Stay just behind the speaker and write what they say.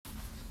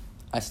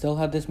I still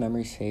have this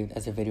memory saved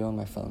as a video on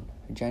my phone.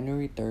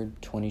 January 3rd,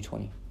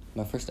 2020.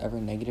 My first ever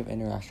negative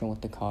interaction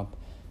with the cop,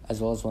 as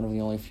well as one of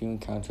the only few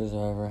encounters I've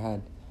ever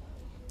had.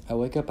 I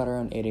wake up at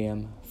around 8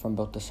 a.m. from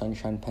both the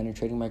sunshine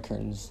penetrating my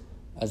curtains,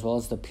 as well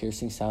as the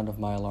piercing sound of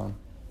my alarm.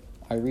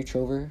 I reach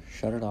over,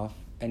 shut it off,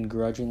 and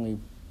grudgingly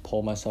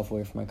pull myself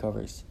away from my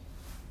covers.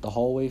 The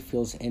hallway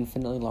feels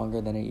infinitely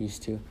longer than it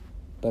used to,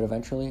 but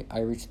eventually I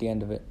reach the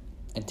end of it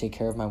and take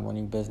care of my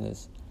morning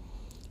business.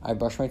 I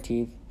brush my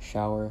teeth,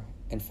 shower,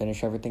 and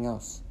finish everything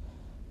else.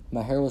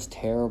 My hair was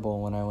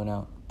terrible when I went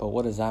out, but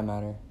what does that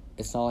matter?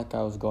 It's not like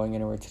I was going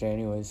anywhere today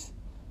anyways.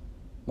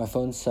 My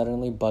phone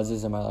suddenly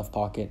buzzes in my left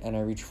pocket and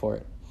I reach for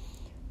it.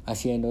 I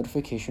see a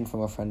notification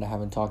from a friend I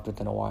haven't talked with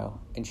in a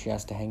while, and she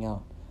has to hang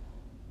out.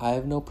 I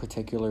have no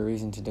particular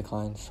reason to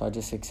decline, so I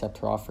just accept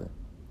her offer.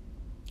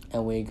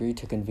 And we agree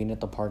to convene at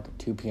the park at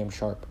 2 p.m.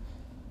 sharp.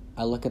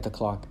 I look at the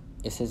clock.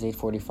 It says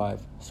 8:45,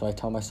 so I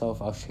tell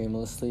myself I'll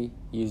shamelessly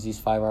use these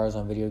 5 hours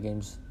on video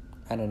games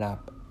and a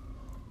nap.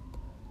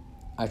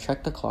 I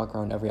check the clock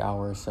around every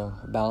hour or so,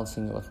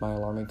 balancing it with my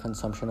alarming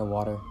consumption of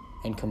water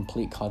and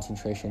complete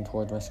concentration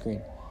towards my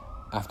screen.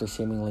 After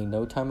seemingly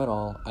no time at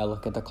all, I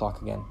look at the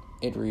clock again.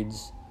 It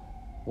reads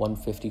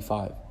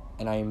 1:55,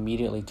 and I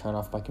immediately turn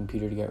off my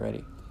computer to get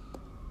ready.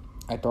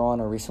 I throw on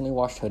a recently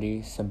washed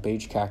hoodie, some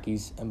beige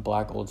khakis, and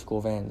black old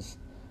school Vans.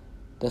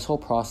 This whole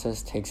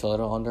process takes a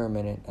little under a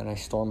minute, and I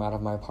storm out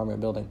of my apartment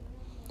building.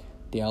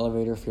 The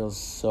elevator feels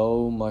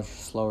so much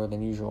slower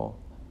than usual,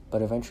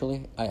 but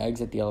eventually I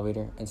exit the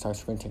elevator and start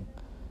sprinting.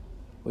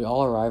 We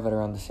all arrive at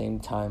around the same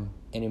time,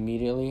 and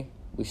immediately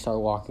we start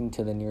walking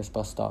to the nearest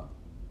bus stop.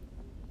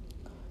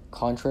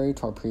 Contrary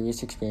to our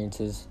previous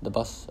experiences, the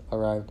bus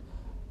arrived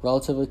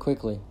relatively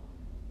quickly,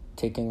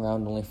 taking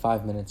around only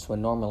 5 minutes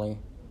when normally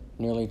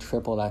nearly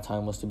triple that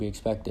time was to be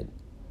expected.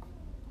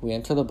 We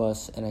enter the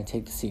bus and I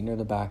take the seat near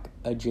the back,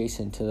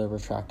 adjacent to the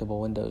retractable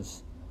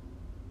windows.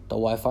 The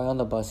Wi-Fi on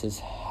the bus is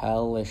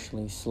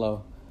hellishly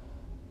slow,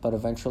 but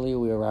eventually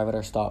we arrive at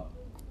our stop.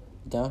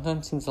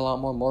 Downtown seems a lot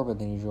more morbid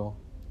than usual,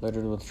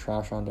 littered with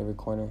trash around every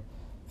corner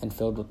and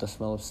filled with the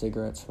smell of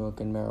cigarette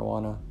smoke and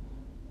marijuana.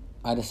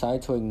 I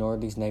decide to ignore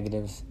these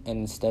negatives and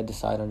instead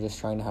decide on just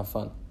trying to have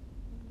fun.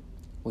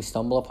 We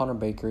stumble upon a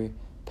bakery,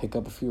 pick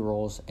up a few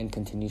rolls, and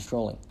continue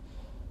strolling.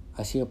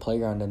 I see a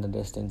playground in the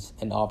distance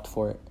and opt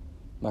for it.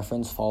 My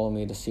friends follow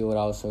me to see what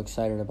I was so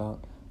excited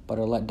about, but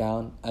are let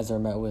down as they're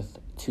met with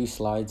 2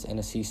 slides and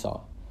a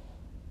seesaw.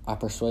 I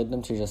persuade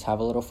them to just have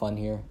a little fun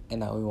here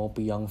and that we won't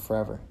be young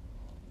forever.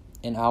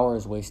 An hour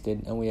is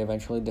wasted and we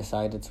eventually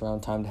decide it's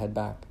around time to head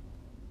back.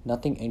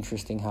 Nothing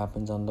interesting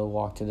happens on the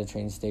walk to the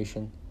train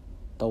station,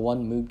 the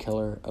one mood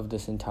killer of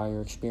this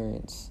entire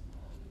experience.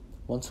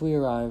 Once we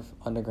arrive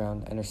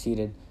underground and are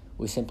seated,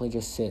 we simply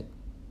just sit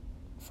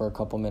for a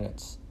couple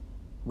minutes.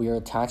 We are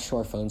attached to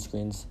our phone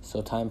screens,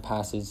 so time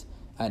passes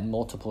at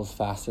multiples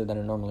faster than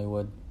it normally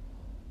would.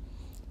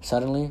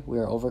 Suddenly, we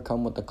are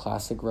overcome with the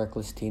classic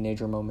reckless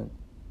teenager moment.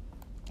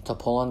 To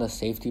pull on the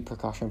safety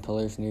precaution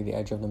pillars near the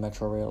edge of the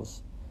metro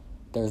rails.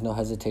 There is no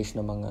hesitation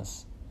among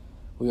us.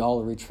 We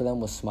all reach for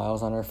them with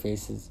smiles on our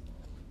faces.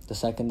 The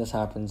second this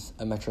happens,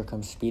 a metro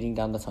comes speeding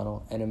down the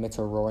tunnel and emits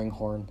a roaring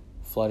horn,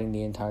 flooding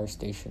the entire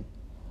station.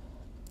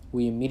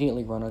 We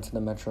immediately run onto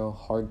the metro,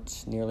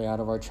 hearts nearly out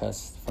of our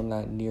chests from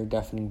that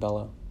near-deafening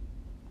bellow.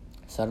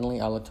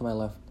 Suddenly, I look to my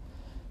left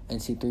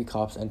and see 3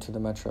 cops enter the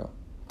metro.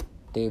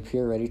 They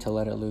appear ready to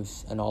let it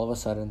loose, and all of a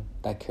sudden,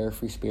 that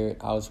carefree spirit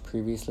I was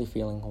previously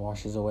feeling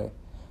washes away.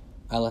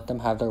 I let them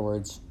have their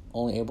words,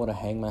 only able to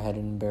hang my head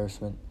in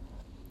embarrassment.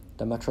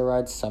 The metro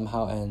ride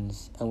somehow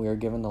ends, and we are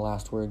given the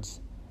last words.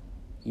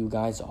 You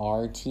guys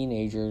are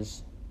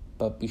teenagers,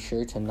 but be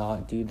sure to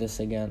not do this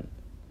again.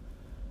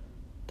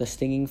 The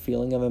stinging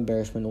feeling of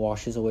embarrassment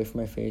washes away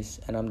from my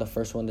face, and I'm the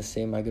first one to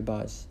say my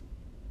goodbyes.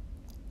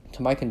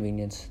 To my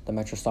convenience, the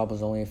metro stop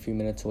was only a few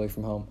minutes away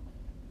from home.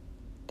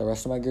 The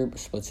rest of my group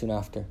split soon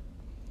after,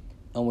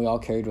 and we all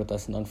carried with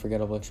us an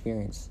unforgettable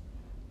experience.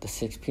 The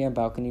 6 p.m.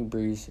 balcony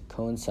breeze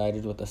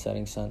coincided with the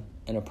setting sun,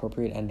 an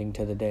appropriate ending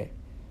to the day.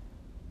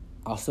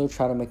 I'll still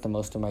try to make the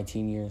most of my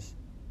teen years,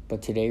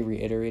 but today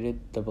reiterated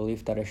the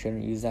belief that I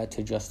shouldn't use that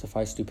to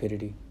justify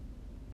stupidity.